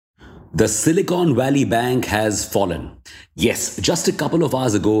The Silicon Valley Bank has fallen. Yes, just a couple of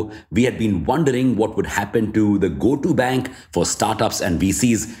hours ago, we had been wondering what would happen to the go to bank for startups and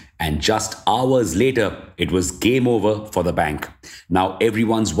VCs, and just hours later, it was game over for the bank. Now,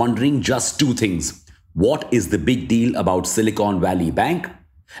 everyone's wondering just two things. What is the big deal about Silicon Valley Bank?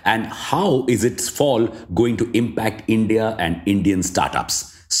 And how is its fall going to impact India and Indian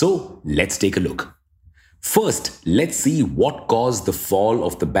startups? So, let's take a look. First, let's see what caused the fall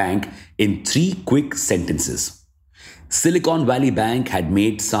of the bank in three quick sentences. Silicon Valley Bank had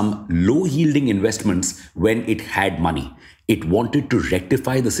made some low yielding investments when it had money. It wanted to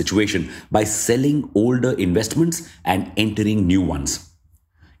rectify the situation by selling older investments and entering new ones.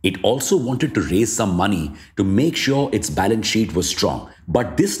 It also wanted to raise some money to make sure its balance sheet was strong.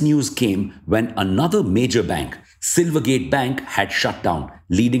 But this news came when another major bank, Silvergate Bank, had shut down,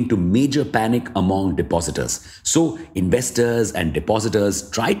 leading to major panic among depositors. So investors and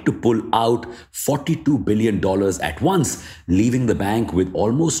depositors tried to pull out $42 billion at once, leaving the bank with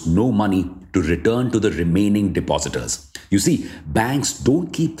almost no money to return to the remaining depositors. You see, banks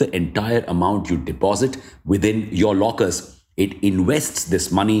don't keep the entire amount you deposit within your lockers. It invests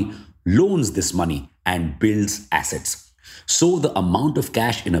this money, loans this money, and builds assets. So the amount of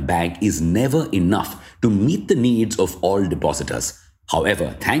cash in a bank is never enough to meet the needs of all depositors.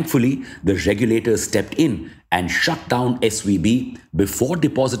 However, thankfully, the regulators stepped in and shut down SVB before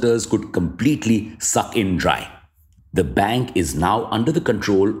depositors could completely suck in dry. The bank is now under the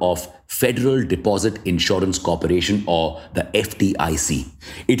control of Federal Deposit Insurance Corporation, or the FDIC.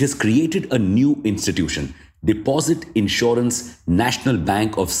 It has created a new institution, Deposit Insurance National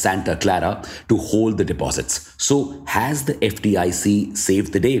Bank of Santa Clara, to hold the deposits. So, has the FDIC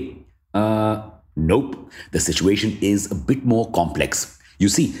saved the day? Nope. The situation is a bit more complex. You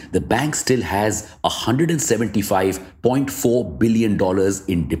see, the bank still has $175.4 billion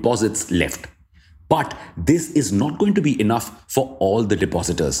in deposits left. But this is not going to be enough for all the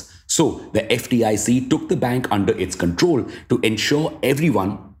depositors. So the FDIC took the bank under its control to ensure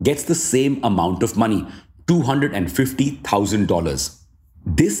everyone gets the same amount of money, $250,000.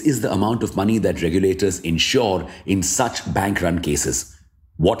 This is the amount of money that regulators insure in such bank-run cases.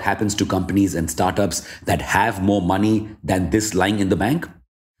 What happens to companies and startups that have more money than this lying in the bank?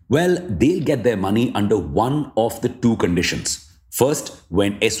 Well, they'll get their money under one of the two conditions. First,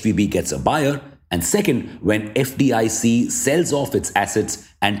 when SVB gets a buyer, and second, when FDIC sells off its assets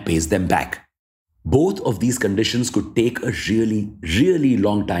and pays them back. Both of these conditions could take a really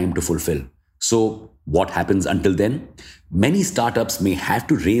long time to fulfill. So, what happens until then? Many startups may have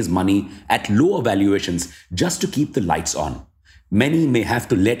to raise money at lower valuations just to keep the lights on. Many may have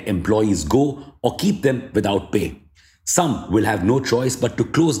to let employees go or keep them without pay. Some will have no choice but to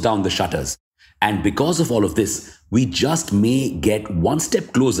close down the shutters. And because of all of this, we just may get one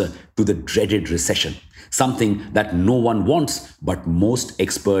step closer to the dreaded recession, something that no one wants, but most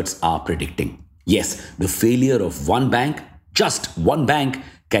experts are predicting. Yes, the failure of one bank, just one bank,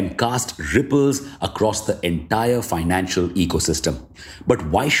 can cast ripples across the entire financial ecosystem. But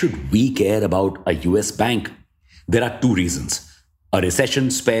why should we care about a US bank? There are two reasons. A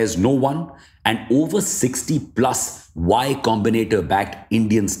recession spares no one, and over 60 plus Y Combinator backed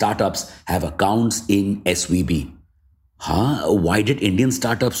Indian startups have accounts in SVB. Why did Indian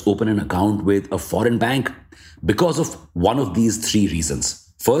startups open an account with a foreign bank? Because of one of these three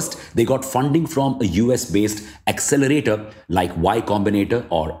reasons. First, they got funding from a US-based accelerator like Y Combinator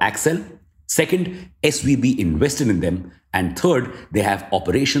or Accel. Second, SVB invested in them. And third, they have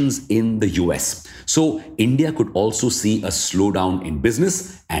operations in the US. So India could also see a slowdown in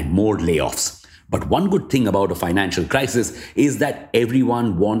business and more layoffs. But one good thing about a financial crisis is that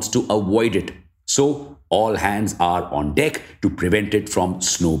everyone wants to avoid it. So all hands are on deck to prevent it from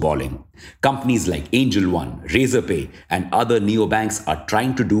snowballing. Companies like Angel One, Razorpay, and other neobanks are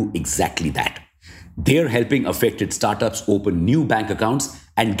trying to do exactly that. They're helping affected startups open new bank accounts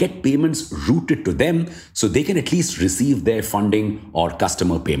and get payments routed to them so they can at least receive their funding or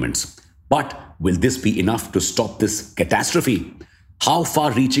customer payments. But will this be enough to stop this catastrophe? How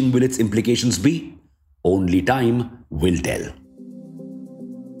far-reaching will its implications be? Only time will tell.